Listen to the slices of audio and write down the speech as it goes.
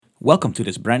Welcome to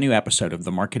this brand new episode of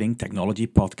the Marketing Technology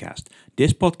Podcast.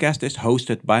 This podcast is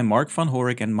hosted by Mark van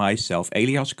Horik and myself,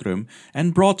 Elias Krum,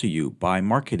 and brought to you by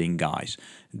Marketing Guys,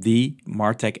 the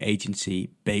Martech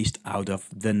agency based out of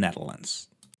the Netherlands.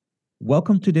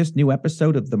 Welcome to this new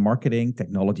episode of the Marketing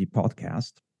Technology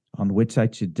Podcast, on which I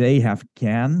today have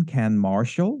Ken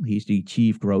Marshall. He's the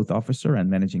Chief Growth Officer and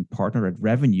Managing Partner at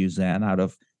Revenue Zen out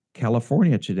of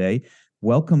California today.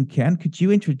 Welcome, Ken. Could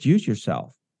you introduce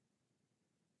yourself?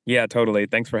 Yeah, totally.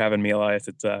 Thanks for having me, Elias.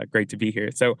 It's great to be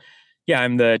here. So, yeah,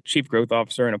 I'm the Chief Growth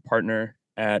Officer and a partner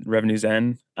at Revenue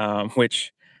Zen,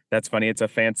 which that's funny. It's a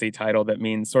fancy title that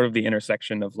means sort of the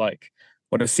intersection of like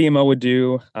what a CMO would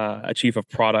do, a chief of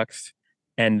products,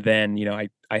 and then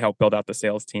I help build out the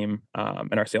sales team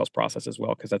and our sales process as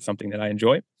well because that's something that I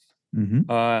enjoy. Mm-hmm.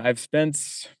 I've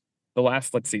spent the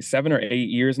last, let's see, 7 or 8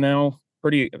 years now,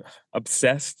 pretty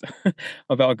obsessed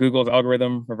about Google's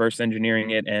algorithm, reverse engineering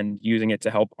it, and using it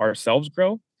to help ourselves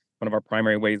grow. One of our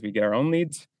primary ways we get our own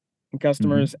leads and Mm-hmm.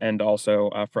 customers, and also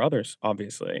for others,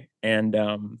 obviously. And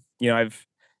I've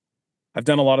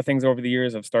done a lot of things over the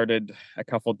years. I've started a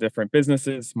couple different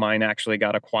businesses. Mine actually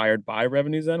got acquired by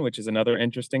Revenue Zen, which is another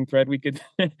interesting thread we could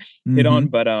hit on. Mm-hmm.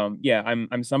 But yeah,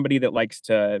 I'm somebody that likes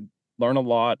to learn a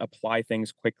lot, apply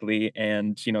things quickly,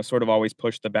 and sort of always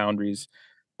push the boundaries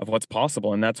of what's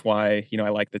possible. And that's why I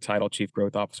like the title Chief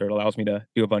Growth Officer. It allows me to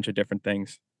do a bunch of different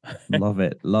things. Love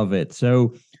it. Love it.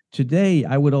 So today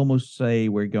I would almost say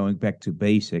we're going back to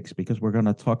basics because we're going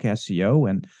to talk SEO,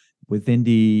 and within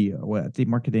the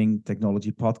marketing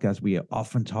technology podcast, we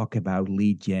often talk about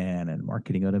lead gen and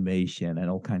marketing automation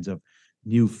and all kinds of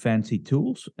new fancy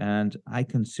tools. And I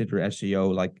consider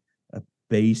SEO like a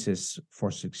basis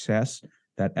for success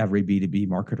that every B2B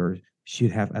marketer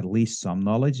should have at least some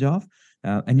knowledge of.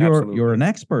 And you're an Absolutely.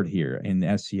 expert here in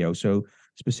SEO, so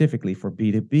specifically for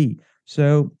B2B.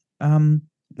 So um,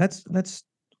 let's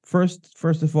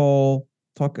first of all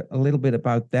talk a little bit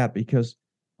about that, because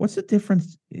what's the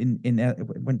difference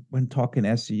when talking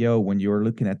SEO when you're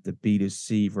looking at the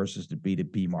B2C versus the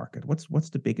B2B market? What's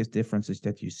the biggest differences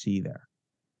that you see there?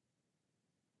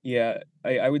 Yeah,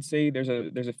 I would say there's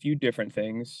a few different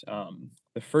things.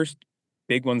 The first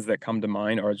big ones that come to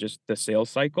mind are just the sales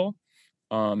cycle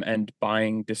and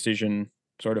buying decision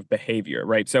sort of behavior,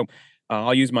 right? So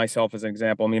I'll use myself as an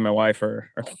example. Me and my wife are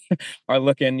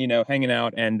looking, hanging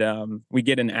out, and we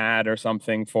get an ad or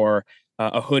something for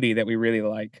a hoodie that we really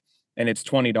like, and it's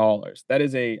 $20. That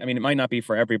is I mean, it might not be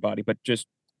for everybody, but just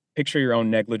picture your own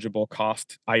negligible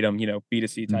cost item,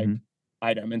 B2C type Mm-hmm.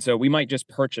 item. And so we might just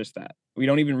purchase that. We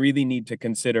don't even really need to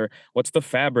consider what's the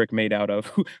fabric made out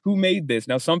of, who made this.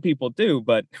 Now, some people do,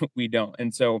 but we don't.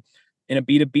 And so in a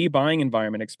B2B buying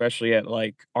environment, especially at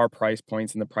like our price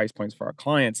points and the price points for our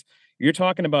clients, you're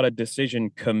talking about a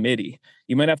decision committee.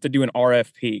 You might have to do an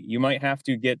RFP. You might have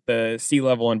to get the C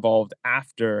level involved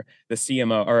after the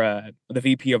CMO or the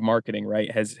VP of marketing,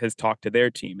 right, has talked to their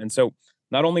team. And so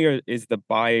not only is the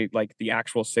buy like the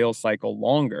actual sales cycle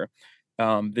longer,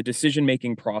 the decision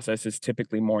making process is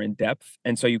typically more in depth,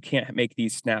 and so you can't make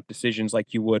these snap decisions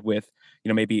like you would with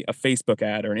maybe a Facebook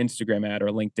ad or an Instagram ad or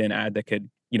a LinkedIn ad that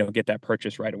could get that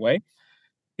purchase right away.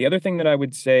 The other thing that I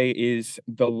would say is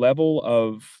the level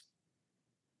of,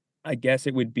 I guess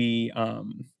it would be,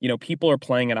 people are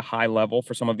playing at a high level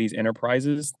for some of these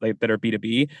enterprises that are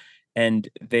B2B, and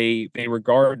they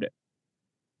regard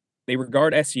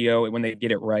SEO when they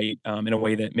get it right, in a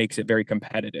way that makes it very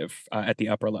competitive at the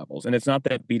upper levels. And it's not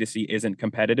that B2C isn't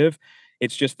competitive.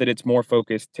 It's just that it's more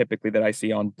focused typically that I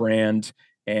see on brand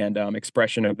and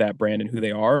expression of that brand and who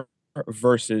they are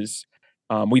versus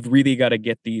we've really got to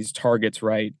get these targets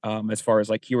right, as far as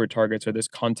like keyword targets or this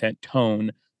content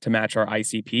tone to match our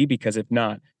ICP, because if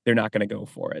not, they're not going to go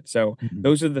for it. So Mm-hmm.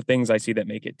 those are the things I see that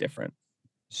make it different.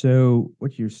 So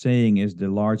what you're saying is the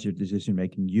larger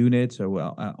decision-making unit. So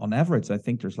on average, I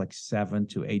think there's like 7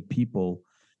 to 8 people,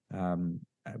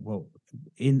 well,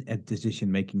 in a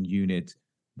decision-making unit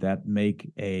that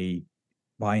make a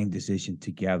buying decision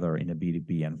together in a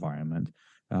B2B environment.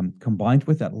 Combined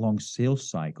with that long sales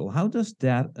cycle, how does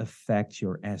that affect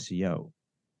your SEO?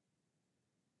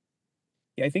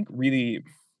 Yeah, I think really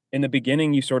in the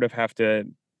beginning, you sort of have to,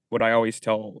 what I always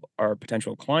tell our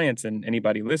potential clients and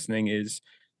anybody listening is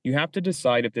you have to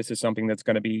decide if this is something that's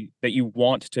going to be that you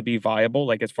want to be viable,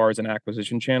 like as far as an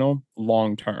acquisition channel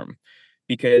long term.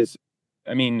 Because,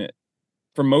 I mean,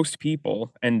 for most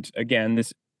people, and again,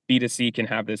 this B2C can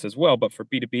have this as well, but for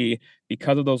B2B,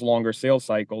 because of those longer sales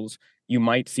cycles, you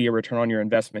might see a return on your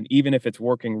investment, even if it's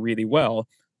working really well,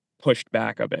 pushed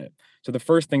back a bit. So the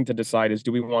first thing to decide is,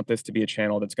 do we want this to be a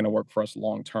channel that's going to work for us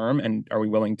long term? And are we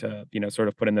willing to, sort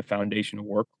of put in the foundation of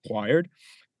work required?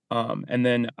 And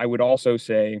then I would also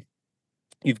say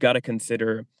you've got to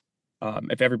consider,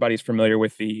 if everybody's familiar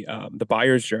with the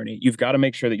buyer's journey, you've got to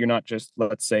make sure that you're not just,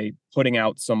 let's say, putting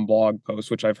out some blog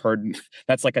post, which I've heard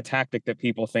that's like a tactic that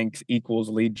people think equals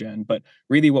lead gen. But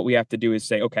really, what we have to do is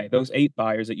say, okay, those 8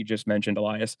 buyers that you just mentioned,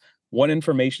 Elias, what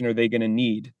information are they going to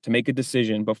need to make a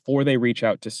decision before they reach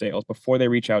out to sales, before they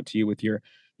reach out to you with your,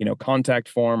 contact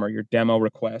form or your demo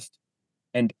request?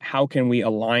 And how can we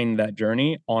align that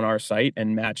journey on our site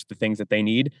and match the things that they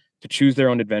need to choose their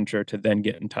own adventure to then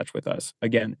get in touch with us?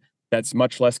 Again, that's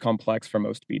much less complex for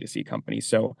most B2C companies.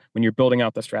 So when you're building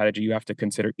out the strategy, you have to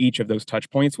consider each of those touch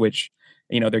points, which,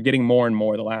 they're getting more and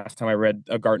more. The last time I read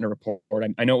a Gartner report,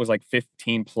 I know it was like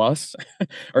 15 plus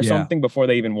or Yeah. something before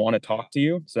they even want to talk to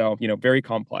you. So, very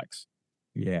complex.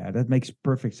 Yeah, that makes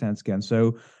perfect sense, Ken.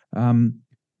 So, during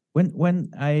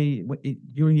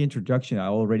the introduction, I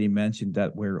already mentioned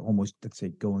that we're almost, let's say,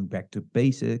 going back to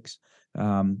basics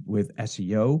with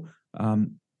SEO.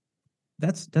 Um,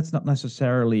 that's not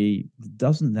necessarily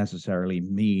doesn't necessarily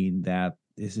mean that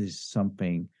this is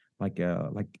something like a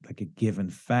given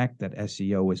fact that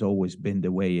SEO has always been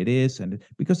the way it is, and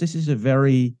because this is a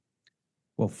very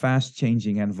fast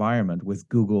changing environment with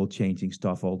Google changing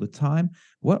stuff all the time.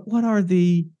 What are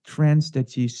the trends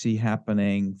that you see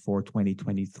happening for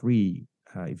 2023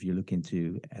 if you look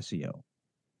into SEO?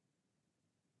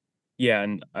 Yeah.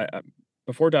 And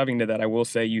before diving into that, I will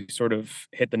say you sort of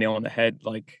hit the nail on the head.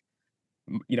 Like,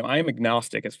 I am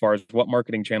agnostic as far as what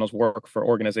marketing channels work for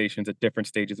organizations at different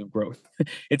stages of growth.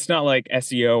 It's not like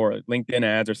SEO or LinkedIn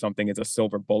ads or something is a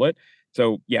silver bullet.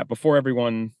 So yeah, before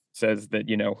everyone says that,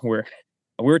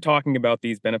 we're talking about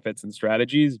these benefits and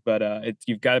strategies, but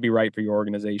you've got to be right for your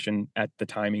organization at the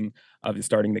timing of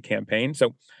starting the campaign.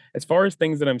 So as far as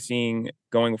things that I'm seeing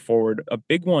going forward, a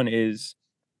big one is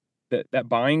that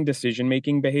buying decision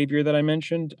making behavior that I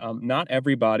mentioned. Not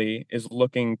everybody is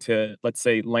looking to, let's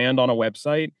say, land on a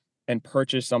website and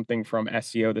purchase something from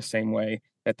SEO the same way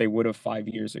that they would have 5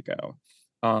 years ago.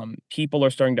 People are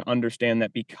starting to understand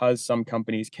that because some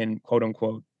companies can, quote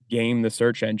unquote, game the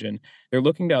search engine, they're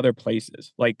looking to other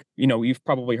places. Like, you've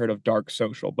probably heard of dark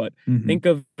social, but Hmm. think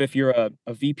of if you're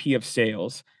a VP of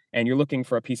sales and you're looking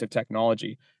for a piece of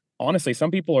technology. Honestly,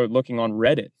 some people are looking on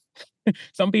Reddit.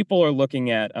 Some people are looking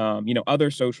at other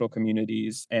social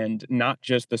communities and not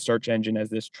just the search engine as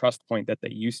this trust point that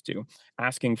they used to,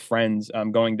 asking friends,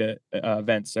 going to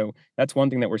events. So that's one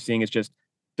thing that we're seeing is just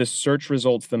the search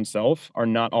results themselves are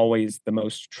not always the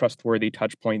most trustworthy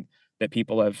touch point that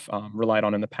people have relied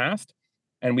on in the past.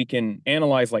 And we can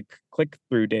analyze like click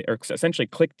through data or essentially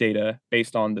click data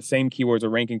based on the same keywords we're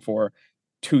ranking for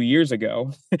 2 years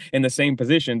ago in the same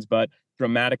positions, but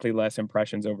dramatically less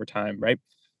impressions over time, right?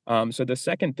 So the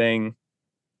second thing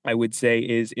I would say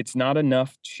is it's not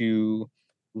enough to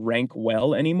rank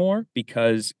well anymore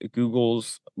because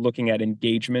Google's looking at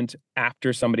engagement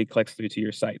after somebody clicks through to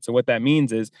your site. So what that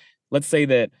means is, let's say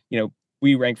that,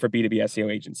 we rank for B2B SEO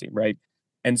agency, right?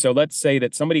 And so let's say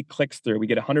that somebody clicks through, we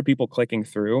get 100 people clicking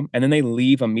through, and then they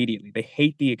leave immediately. They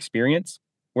hate the experience.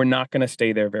 We're not going to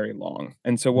stay there very long.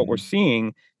 And so what we're Hmm.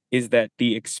 seeing is that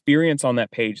the experience on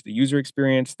that page, the user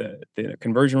experience, the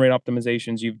conversion rate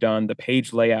optimizations you've done, the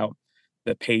page layout,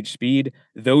 the page speed,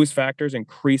 those factors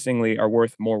increasingly are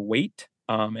worth more weight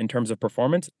in terms of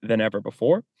performance than ever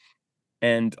before.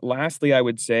 And lastly, I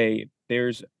would say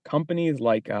there's companies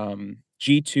like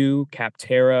G2,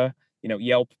 Capterra,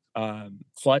 Yelp,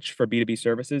 Clutch for B2B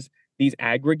services. These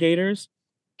aggregators,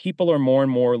 people are more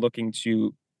and more looking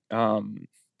to um,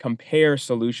 compare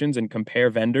solutions and compare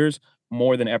vendors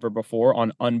more than ever before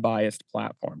on unbiased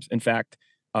platforms. In fact,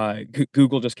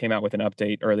 Google just came out with an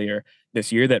update earlier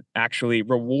this year that actually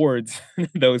rewards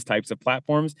those types of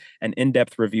platforms and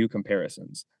in-depth review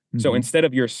comparisons. So Hmm. instead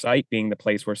of your site being the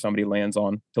place where somebody lands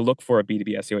on to look for a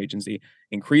B2B SEO agency,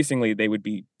 increasingly they would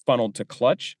be funneled to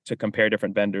Clutch to compare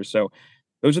different vendors. So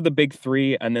those are the big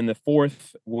three. And then the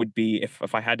fourth would be,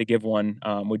 if I had to give one,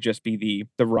 would just be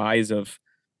the rise of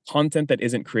content that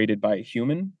isn't created by a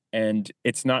human. And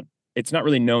it's not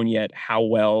really known yet how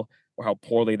well or how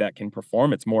poorly that can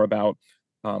perform. It's more about,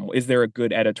 is there a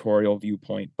good editorial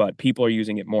viewpoint? But people are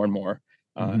using it more and more,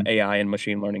 Hmm. AI and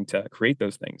machine learning to create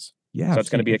those things. Yeah, So it's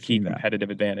going to be a I've key seen that. competitive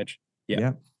advantage. Yeah.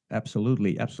 Yeah,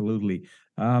 absolutely, absolutely.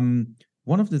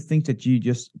 One of the things that you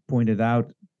just pointed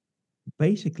out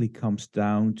basically comes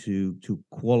down to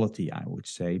quality, I would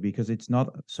say, because it's not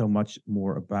so much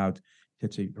more about,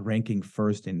 let's say, ranking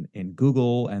first in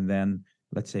Google, and then,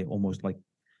 let's say, almost like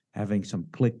having some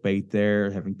clickbait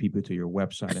there, having people to your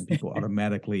website and people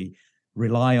automatically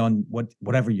rely on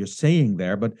whatever you're saying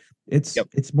there, but Yep.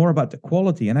 it's more about the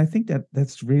quality. And I think that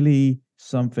that's really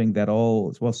something that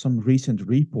some recent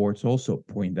reports also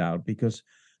point out, because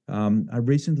I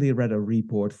recently read a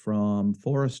report from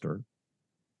Forrester.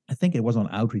 I think it was on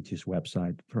Outreach's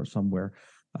website or somewhere.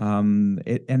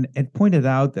 It pointed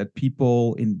out that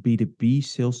people in B2B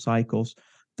sales cycles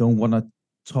don't want to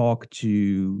talk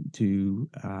to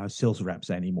sales reps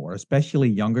anymore, especially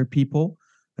younger people.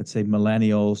 Let's say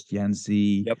millennials, Gen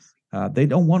Z. Yep. They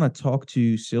don't want to talk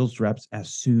to sales reps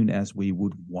as soon as we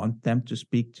would want them to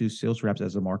speak to sales reps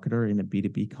as a marketer in a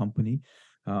B2B company.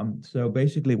 So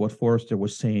basically, what Forrester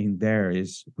was saying there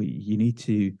is you need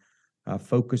to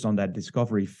focus on that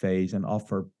discovery phase and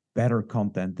offer better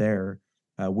content there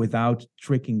without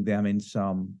tricking them in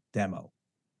some demo.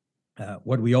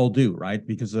 What we all do, right?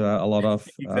 Because a lot of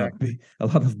Exactly. a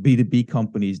lot of B2B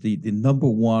companies, the number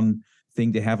one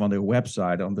thing they have on their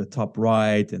website on the top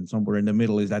right and somewhere in the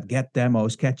middle is that get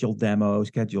demos,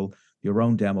 schedule your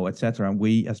own demo, etc. And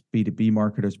we as B2B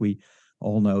marketers, we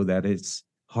all know that it's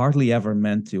hardly ever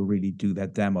meant to really do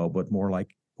that demo, but more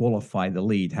like qualify the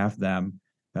lead, have them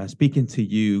speaking to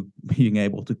you, being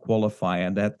able to qualify,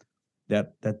 and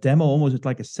that demo almost is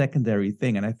like a secondary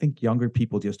thing. And I think younger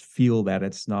people just feel that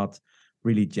it's not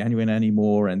really genuine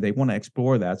anymore, and they want to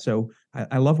explore that. So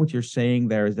I love what you're saying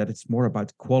there, is that it's more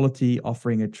about quality,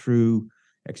 offering a true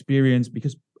experience,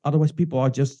 because otherwise people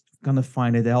are just going to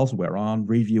find it elsewhere on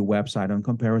review website, on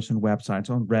comparison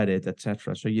websites, on Reddit,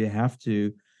 etc. So you have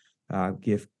to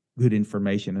give good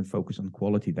information and focus on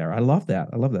quality there. I love that.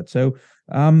 I love that. So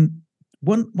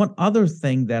one other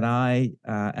thing that I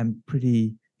am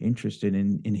pretty interested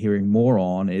in hearing more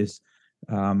on is,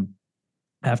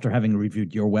 after having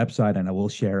reviewed your website, and I will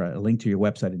share a link to your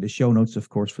website in the show notes, of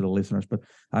course, for the listeners. But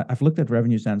I've looked at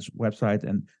RevenueSend's website,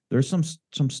 and there's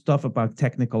some stuff about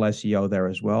technical SEO there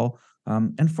as well.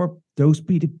 And for those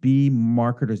B2B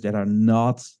marketers that are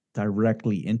not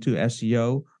directly into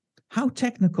SEO, how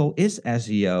technical is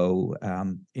SEO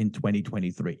in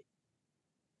 2023?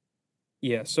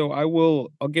 Yeah, so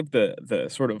I'll give the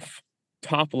sort of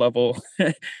top level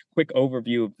quick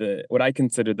overview of the what I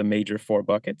consider the major four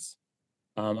buckets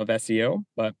of SEO.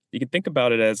 But you can think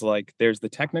about it as like there's the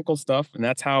technical stuff, and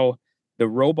that's how the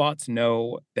robots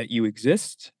know that you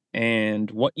exist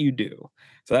and what you do.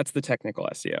 So that's the technical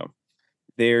SEO.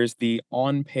 There's the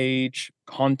on-page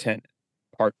content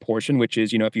portion, which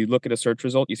is, if you look at a search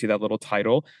result, you see that little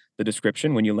title, the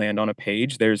description. When you land on a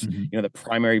page, there's, Mm-hmm. the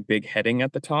primary big heading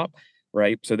at the top,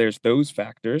 right? So there's those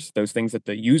factors, those things that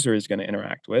the user is going to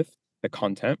interact with, the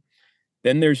content.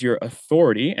 Then there's your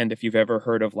authority. And if you've ever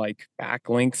heard of like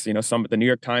backlinks, some of the New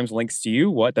York Times links to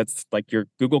you, that's like your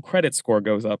Google credit score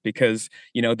goes up because,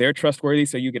 they're trustworthy.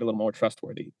 So you get a little more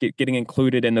trustworthy. Getting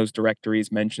included in those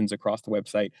directories, mentions across the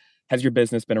website. Has your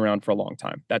business been around for a long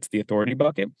time? That's the authority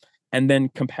bucket. And then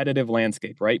competitive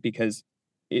landscape, right? Because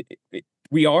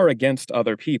we are against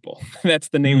other people. That's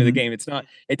the name of the game.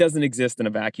 It doesn't exist in a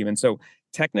vacuum. And so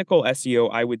technical SEO,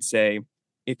 I would say,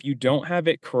 if you don't have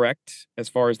it correct as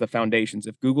far as the foundations,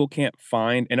 if Google can't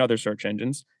find and other search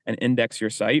engines and index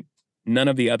your site, none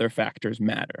of the other factors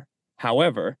matter.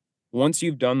 However, once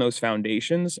you've done those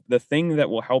foundations, the thing that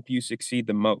will help you succeed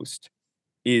the most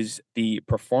is the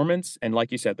performance and,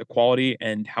 like you said, the quality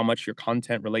and how much your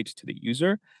content relates to the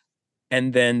user,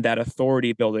 and then that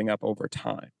authority building up over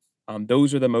time.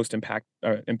 Those are the most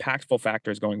impactful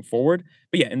factors going forward.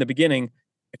 But yeah, in the beginning,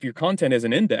 if your content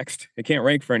isn't indexed, it can't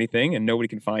rank for anything and nobody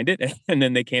can find it. And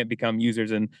then they can't become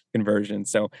users and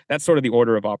conversions. So that's sort of the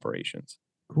order of operations.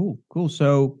 Cool.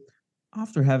 So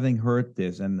after having heard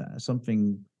this, and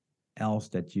something else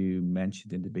that you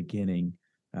mentioned in the beginning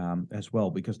as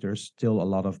well, because there's still a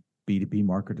lot of B2B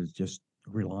marketers just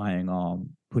relying on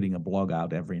putting a blog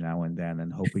out every now and then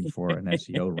and hoping for an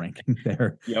SEO ranking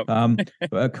there.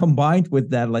 Yep. Combined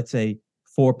with that, let's say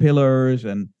 4 pillars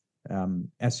and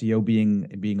SEO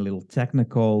being a little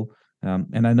technical.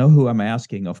 And I know who I'm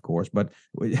asking, of course, but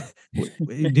would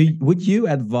you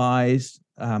advise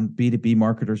B2B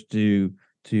marketers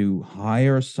to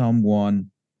hire someone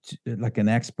like an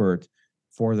expert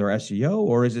for their SEO,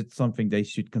 or is it something they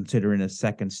should consider in a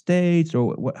second stage?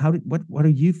 Or what do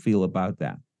you feel about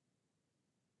that?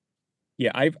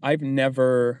 Yeah, I've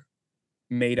never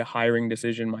made a hiring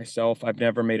decision myself. I've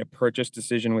never made a purchase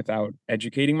decision without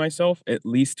educating myself, at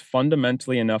least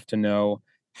fundamentally enough to know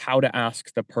how to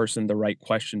ask the person the right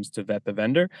questions to vet the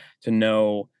vendor, to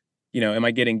know, am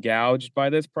I getting gouged by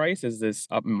this price? Is this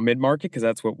up mid-market? Because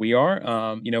that's what we are,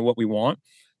 what we want.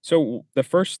 So the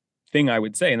first thing I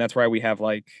would say, and that's why we have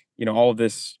like, all of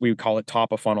this, we would call it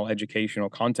top of funnel educational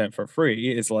content for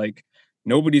free, is like,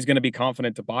 nobody's going to be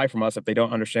confident to buy from us if they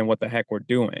don't understand what the heck we're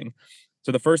doing.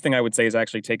 So the first thing I would say is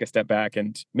actually take a step back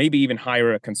and maybe even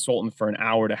hire a consultant for an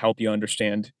hour to help you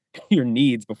understand your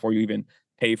needs before you even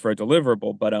pay for a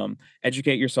deliverable. But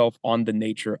educate yourself on the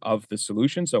nature of the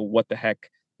solution. So what the heck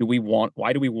do we want?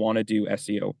 Why do we want to do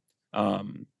SEO?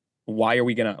 Why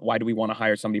do we want to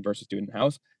hire somebody versus do it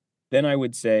in-house? Then I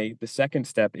would say the second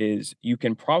step is you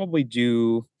can probably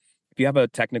do, if you have a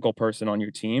technical person on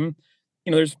your team,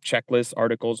 there's checklists,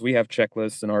 articles. We have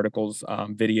checklists and articles,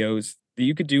 videos that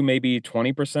you could do maybe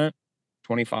 20%,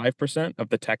 25% of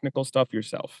the technical stuff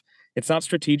yourself. It's not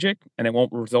strategic and it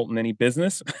won't result in any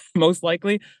business, most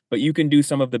likely, but you can do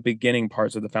some of the beginning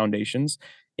parts of the foundations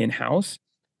in-house.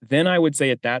 Then I would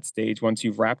say at that stage, once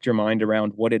you've wrapped your mind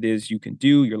around what it is you can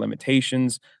do, your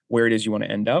limitations, where it is you want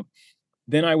to end up,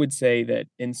 then I would say that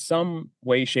in some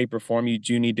way, shape, or form, you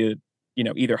do need to,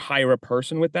 either hire a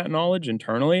person with that knowledge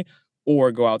internally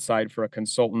or go outside for a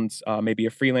consultant, maybe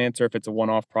a freelancer if it's a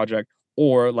one-off project,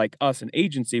 or like us, an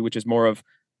agency, which is more of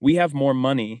we have more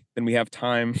money than we have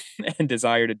time and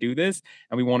desire to do this,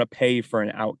 and we want to pay for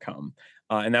an outcome.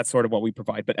 And that's sort of what we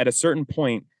provide. But at a certain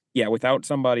point, yeah, without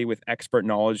somebody with expert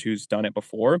knowledge who's done it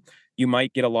before, you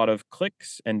might get a lot of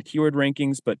clicks and keyword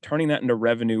rankings, but turning that into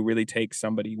revenue really takes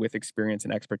somebody with experience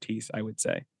and expertise, I would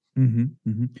say.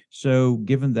 So,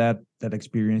 given that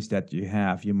experience that you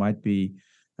have, you might be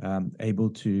able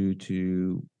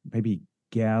to maybe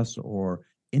guess or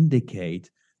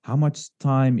indicate how much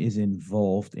time is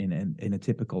involved in a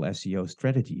typical SEO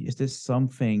strategy. Is this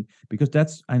something, because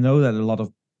I know that a lot of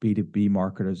B2B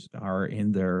marketers are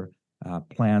in their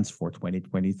plans for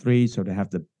 2023, so they have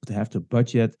to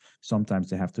budget. Sometimes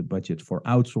they have to budget for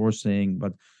outsourcing,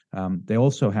 but they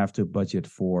also have to budget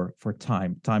for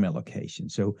time allocation.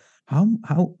 So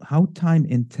how time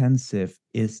intensive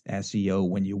is SEO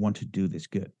when you want to do this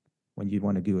good, when you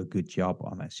want to do a good job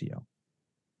on SEO?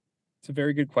 It's a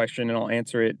very good question, and I'll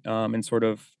answer it in sort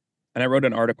of. And I wrote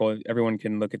an article. Everyone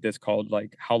can look at this called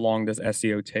like "How long does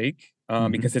SEO take?"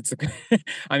 Because it's,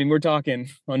 I mean, we're talking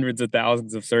hundreds of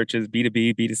thousands of searches,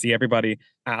 B2B, B2C. Everybody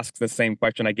asks the same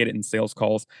question. I get it in sales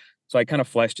calls, so I kind of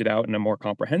fleshed it out in a more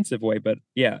comprehensive way. But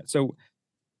yeah, so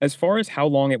as far as how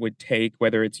long it would take,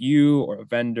 whether it's you or a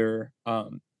vendor,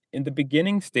 in the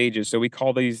beginning stages, so we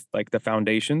call these like the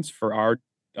foundations for our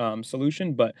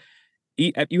solution, but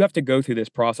you have to go through this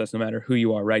process no matter who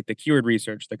you are, right? The keyword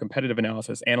research, the competitive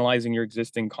analysis, analyzing your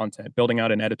existing content, building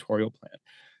out an editorial plan.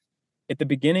 At the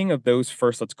beginning of those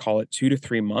first, let's call it 2 to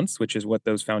 3 months, which is what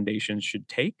those foundations should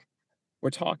take,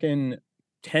 we're talking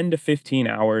 10 to 15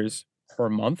 hours per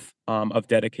month of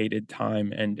dedicated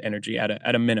time and energy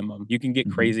at a minimum. You can get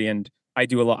Mhm. crazy, and I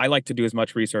do a lot. I like to do as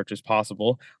much research as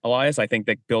possible, Elias. I think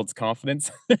that builds confidence.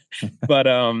 But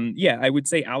yeah, I would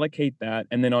say allocate that,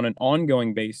 and then on an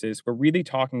ongoing basis, we're really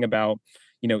talking about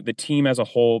the team as a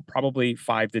whole, probably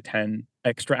 5 to 10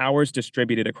 extra hours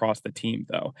distributed across the team.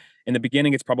 Though in the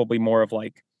beginning, it's probably more of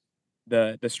like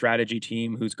the strategy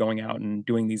team who's going out and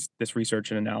doing this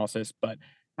research and analysis, but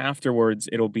afterwards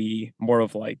it'll be more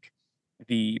of like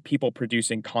the people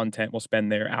producing content will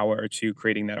spend their hour or two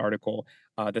creating that article.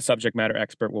 The subject matter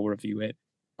expert will review it,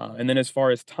 and then as far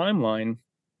as timeline,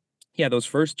 yeah, those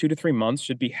first 2 to 3 months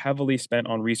should be heavily spent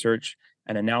on research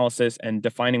and analysis and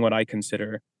defining what I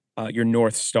consider your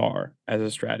North Star as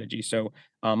a strategy. So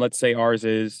let's say ours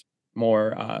is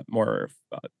more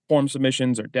form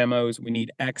submissions or demos. We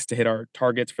need X to hit our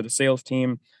targets for the sales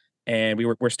team, and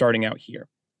we're starting out here.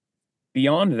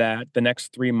 Beyond that, the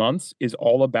next 3 months is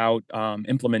all about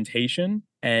implementation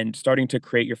and starting to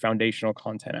create your foundational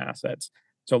content assets.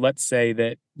 So let's say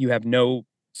that you have no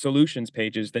solutions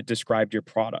pages that described your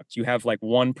product. You have like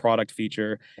one product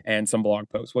feature and some blog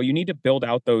posts. Well, you need to build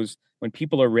out those when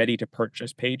people are ready to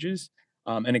purchase pages,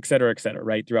 and et cetera,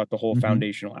 right? Throughout the whole Mhm.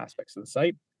 foundational aspects of the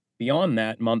site. Beyond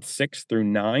that, month 6 through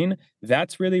 9,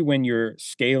 that's really when you're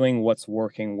scaling what's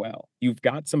working well. You've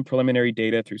got some preliminary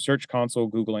data through Search Console,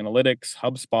 Google Analytics,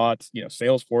 HubSpot,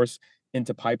 Salesforce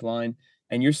into pipeline.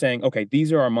 And you're saying, okay,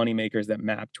 these are our money makers that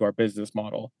map to our business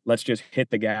model. Let's just hit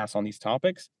the gas on these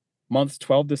topics. Months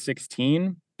 12 to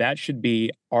 16, that should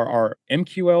be our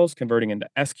MQLs converting into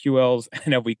SQLs.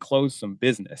 And if we close some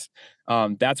business,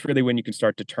 that's really when you can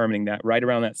start determining that right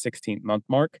around that 16th month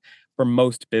mark for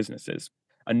most businesses.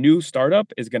 A new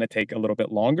startup is going to take a little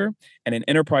bit longer, and an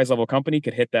enterprise level company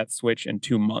could hit that switch in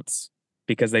 2 months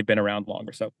because they've been around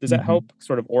longer. So, does that Mhm. help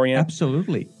sort of orient?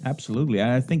 Absolutely, absolutely.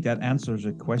 And I think that answers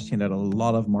a question that a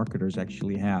lot of marketers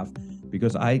actually have.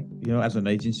 because as an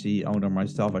agency owner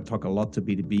myself, I talk a lot to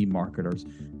B2B marketers,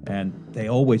 and they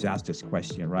always ask this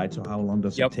question, right? So how long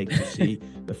does it take to see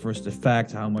the first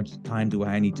effect? How much time do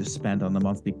I need to spend on a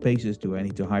monthly basis? Do I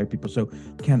need to hire people? So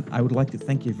Ken, I would like to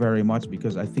thank you very much,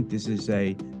 because I think this is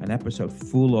an episode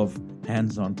full of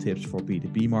hands-on tips for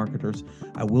B2B marketers.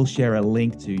 I will share a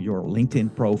link to your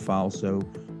LinkedIn profile, so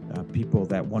people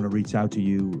that want to reach out to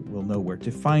you will know where to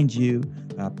find you.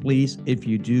 Please, if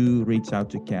you do reach out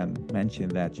to Ken, mention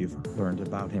that you've learned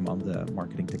about him on the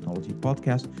Marketing Technology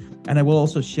Podcast. And I will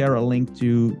also share a link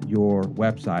to your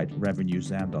website,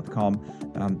 revenuezam.com.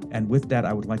 And with that,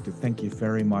 I would like to thank you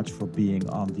very much for being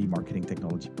on the Marketing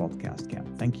Technology Podcast, Ken.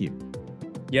 Thank you.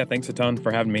 Yeah, thanks a ton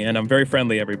for having me. And I'm very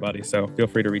friendly, everybody, so feel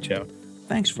free to reach out.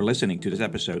 Thanks for listening to this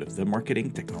episode of the Marketing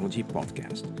Technology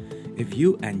Podcast. If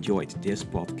you enjoyed this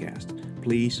podcast,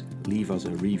 please leave us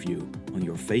a review on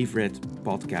your favorite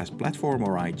podcast platform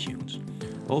or iTunes.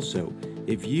 Also,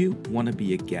 if you want to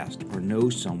be a guest or know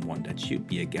someone that should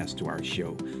be a guest to our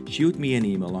show, shoot me an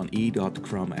email on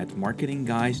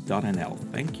e.crum@marketingguys.nl.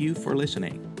 Thank you for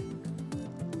listening.